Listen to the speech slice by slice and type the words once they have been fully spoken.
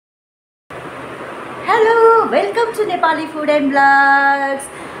Hello welcome to Nepali food and blogs.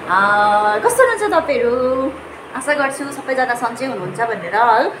 कस्तो हुनुहुन्छ तपाईँहरू? आशा गर्छु सबैजना सन्चै हुनुहुन्छ भनेर।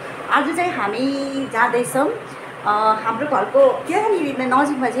 आज चाहिँ हामी जाँदैछौँ हाम्रो घरको त्यहाँनिर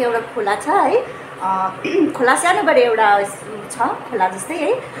नजिकमा चाहिँ एउटा खोला छ है। खोला सानोबडे एउटा छ खोला जस्तै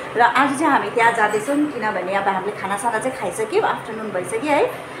है। र आज चाहिँ हामी त्यहाँ जाँदैछौँ किनभने अब हामीले खानासाना चाहिँ खाइसक्यौँ, आफ्टरनुन भइसक्यो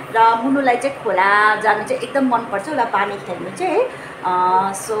है। र मुनुलाई चाहिँ खोला जानु चाहिँ एकदम मनपर्छ होला, पानी खेल्नु चाहिँ है।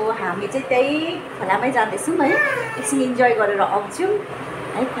 सो हामी चाहिँ त्यही खोलामै जाँदैछौँ है। एकछिन इन्जोय गरेर आउँछौँ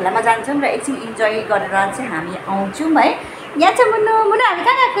है। खोलामा जान्छौँ र एकछिन इन्जोय गरेर चाहिँ हामी आउँछौँ है। यहाँ चाहिँ मुनु हामी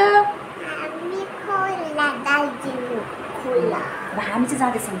कहाँ गएको? हामी चाहिँ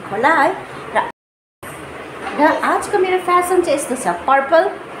जाँदैछौँ खोला है। र आजको मेरो फेसन चाहिँ यस्तो छ, purple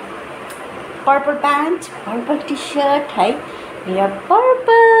pant, purple T short है, मेरो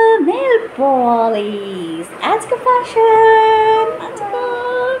पर्पल नेल पलिस। आजको फेसन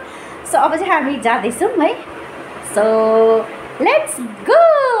सो अब चाहिँ हामी जाँदैछौँ है। So let's go.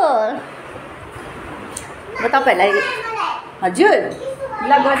 म तपाईँहरूलाई हजुर ल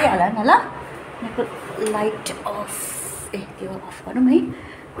गरिहाल न ल। यहाँको लाइट अफ, त्यो अफ गरौँ है।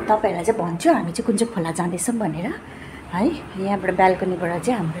 तपाईँहरूलाई चाहिँ भन्छु हामी चाहिँ कुन चाहिँ खोला जाँदैछौँ भनेर है। यहाँबाट ब्याल्कनीबाट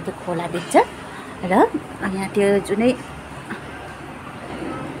चाहिँ हाम्रो त्यो खोला देख्छ र यहाँ त्यो जुन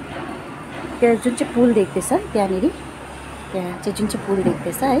चाहिँ पुल देख्दैछ त्यहाँनिर, त्यहाँ चाहिँ जुन चाहिँ पुल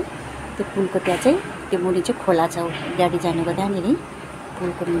देख्दैछ है, त्यो पुलको त्यहाँ चाहिँ त्यो मुनि चाहिँ खोला छ। गाडी जानुको त्यहाँनिर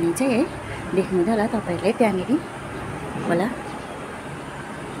पुलको मुनि चाहिँ है देख्नुहुँदै होला तपाईँहरूले, त्यहाँनिर खोला,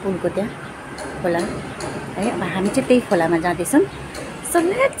 पुलको त्यहाँ खोला है। अब हामी चाहिँ त्यही खोलामा जाँदैछौँ। So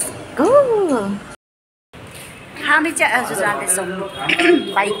let's go. हामी चाहिँ आज जाँदैछौँ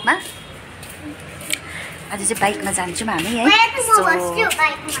बाइकमा। आज चाहिँ बाइकमा जान्छौँ हामी है। सो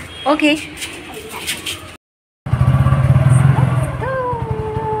ओके,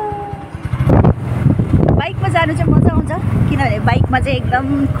 बाइकमा जानु चाहिँ मजा आउँछ किनभने बाइकमा चाहिँ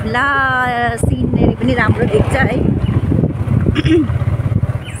एकदम खुला सिनरी पनि राम्रो देख्छ है।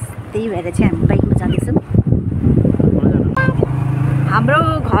 त्यही भएर चाहिँ हामी बाइकमा जाँदैछौँ। हाम्रो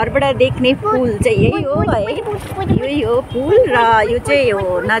घरबाट देख्ने पुल चाहिँ यही हो है, यही हो पुल र यो चाहिँ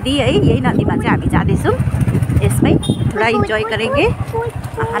हो नदी है। यही नदीमा चाहिँ हामी जाँदैछौँ। यसमै पुरा इन्जोय गरेंगे।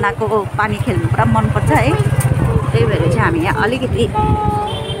 खानाको पानी खेल्नु पुरा मनपर्छ है। त्यही भएर चाहिँ हामी यहाँ अलिकति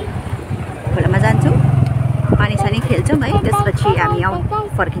खोलामा जान्छौँ, पानी सानी खेल्छौँ है। त्यसपछि हामी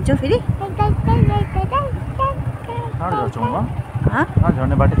फर्किन्छौँ फेरि।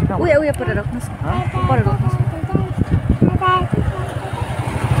 उयो पर राख्नुहोस्, पर राख्नुहोस्।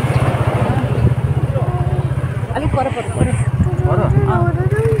 अलिक पर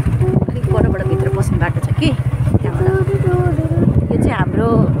अलिक परबाट भित्र पस्ने बाटो छ कि त्यहाँबाट। यो चाहिँ हाम्रो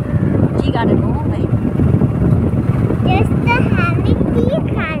टी गार्डन हो है।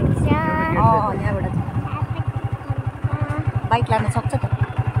 यहाँबाट बाइक लान सक्छ त।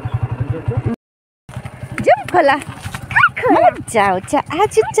 जाउँ खोला, मजा आउँछ।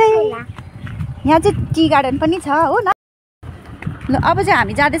 आज चाहिँ यहाँ चाहिँ टी गार्डन पनि छ हो न। ल अब चाहिँ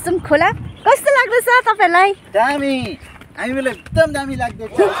हामी जाँदैछौँ खोला। कस्तो लाग्दैछ तपाईँलाई? दामी, हामीलाई एकदम दामी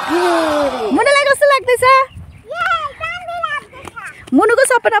लाग्दैछ। मुनुलाई कस्तो लाग्दैछ? मुनुको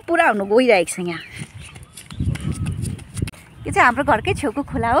सपना पुरा हुनु गइरहेको छ यहाँ। यो चाहिँ हाम्रो घरकै छेउको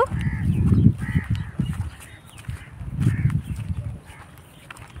खोला हो।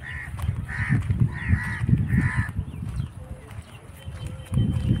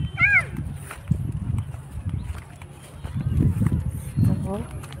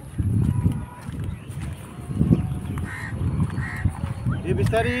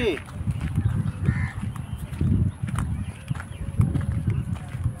 बिस्तारी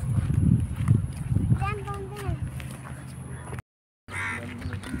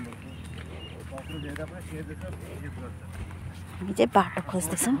हामी चाहिँ बाटो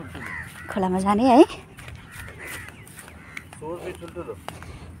खोज्दैछौँ खोलामा जाने है।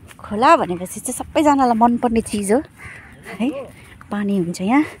 खोला भनेपछि चाहिँ सबैजनालाई मनपर्ने चिज हो है। पानी हुन्छ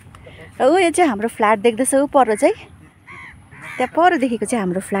यहाँ। र उयो चाहिँ हाम्रो फ्ल्याट देख्दैछ ऊ पर चाहिँ, त्यहाँ पर देखेको चाहिँ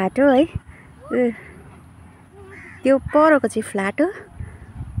हाम्रो फ्ल्याट हो है। त्यो परको चाहिँ फ्ल्याट हो।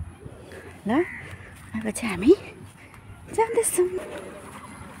 ल अब चाहिँ हामी जाँदैछौँ।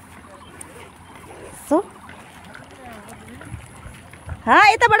 सो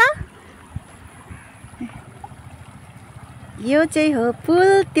यताबाट यो चाहिँ हो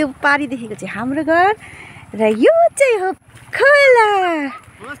पुल, त्यो पारी देखेको चाहिँ हाम्रो घर र यो चाहिँ हो खोला।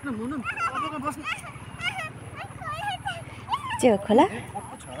 चाहिँ हो खोला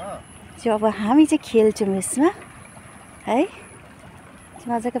चाहिँ। अब हामी चाहिँ खेल्छौँ यसमा है।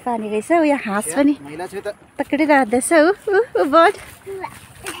 मजाको पानी रहेछ। उयो हाँस पनि पक्रिरहँदैछ। बर्ड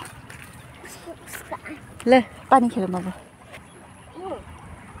ल पानी खेलौँ अब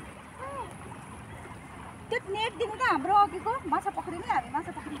त्यो नेट दिनु त हाम्रो अघिको माछा पक्रिनु हामी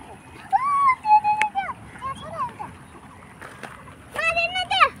माछा पक्रिनु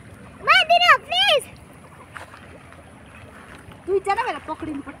दुईजना भएर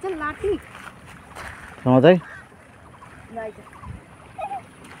पक्रिनु पर्छ लाठी समाजै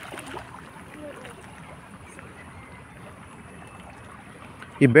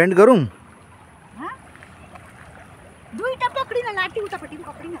ये बेन्ड गरौँ दुईटा पक्रिन लाठी उतापट्टि पनि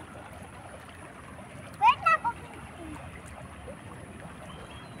पक्रिन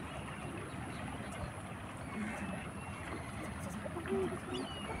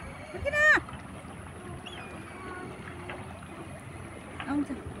आउँछ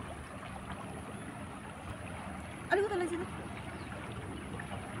अलिक उता लैजानु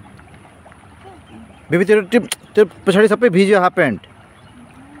बेबी त्यो पछाडि सबै भिज्यो हाफ प्यान्ट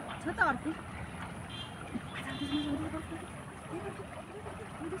छ त अर्को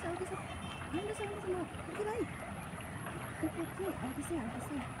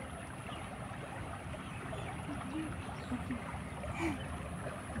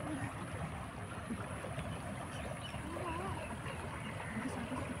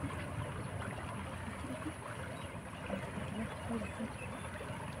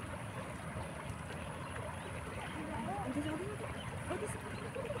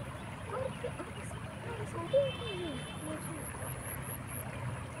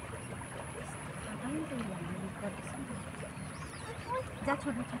जा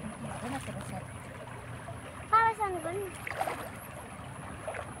छोड्नु पापासँग पनि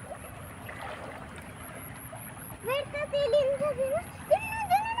वेट त लिन्छ दिनु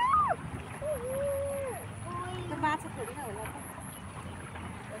माछा छोडिन होला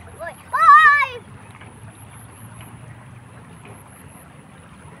ओइ ओइ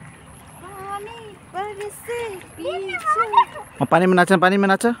पानी बरसे पीछे पानीमा नाच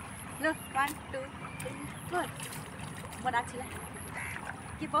ल 1 2 3 4 म नाच्छु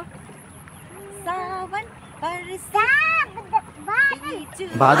के पो सावन बरसा पीछे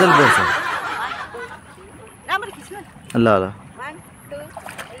बादल बर्छ राम्रो खिच्नु ल ल 1 2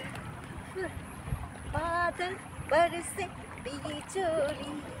 3 4 बादल बरसे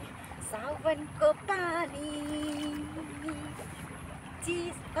बिचोरी सावनको पानी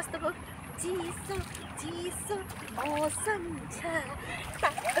चिस कस्तो भयो चिसो चिसो मौसम छ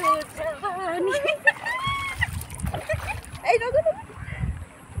तातो जवानी ए नगर्नु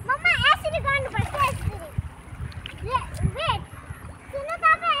मम्मा यसरी गर्नुपर्छ यसरी वेट सुन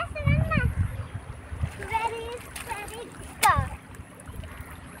पापा यसरी गर्न रेडी रेडी गो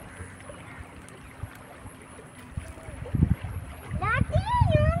लाठी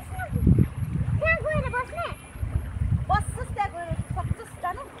युज त्यहाँ गएर बस्ने बस्छस् त्यहाँ गएर सक्छस्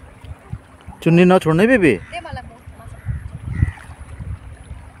जानु चुन्नी नछोड्नै बेबी दे मलाई म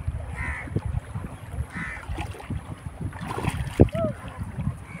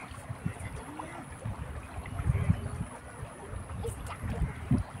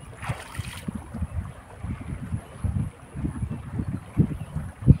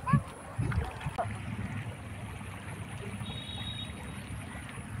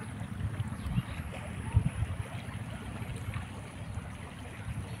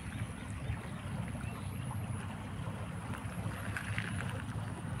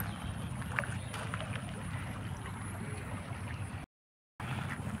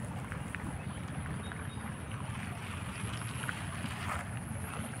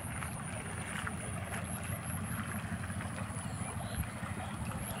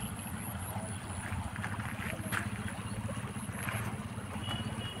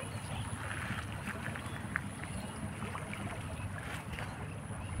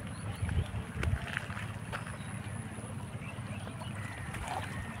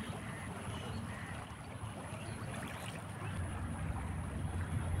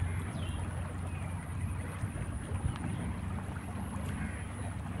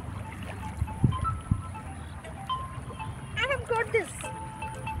got this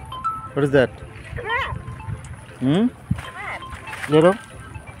What is that? crab. Crab. Zero.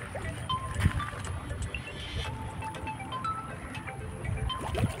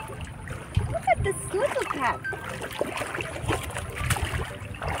 Look at this little crab.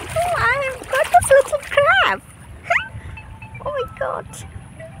 Oh, I have got this little crab. Oh my god.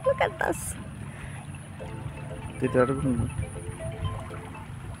 Look at this. Did that?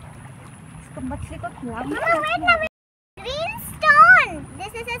 इसका मछली को खिलाओ Mama, wait, wait. Green stone.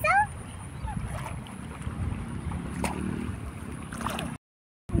 This is also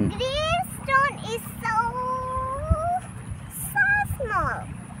green stone is so small.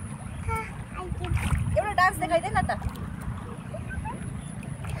 I एउटा dance देखाइदे न त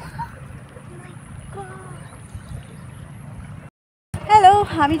hello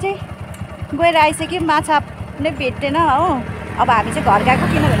हामी चाहिँ गएर आइसक्यौँ माछा नै भेट्दैन हो अब हामी चाहिँ घर गएको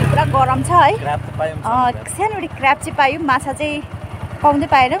किनभने पुरा गरम छ है सानोबडे क्र्याब चाहिँ पायौँ माछा चाहिँ पाउँदै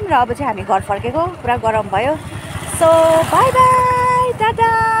पाएनौँ र अब चाहिँ हामी घर फर्केको पुरा गरम भयो so by by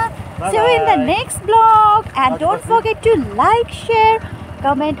Tata see you in the next vlog and don't forget to like share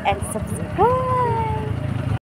comment and subscribe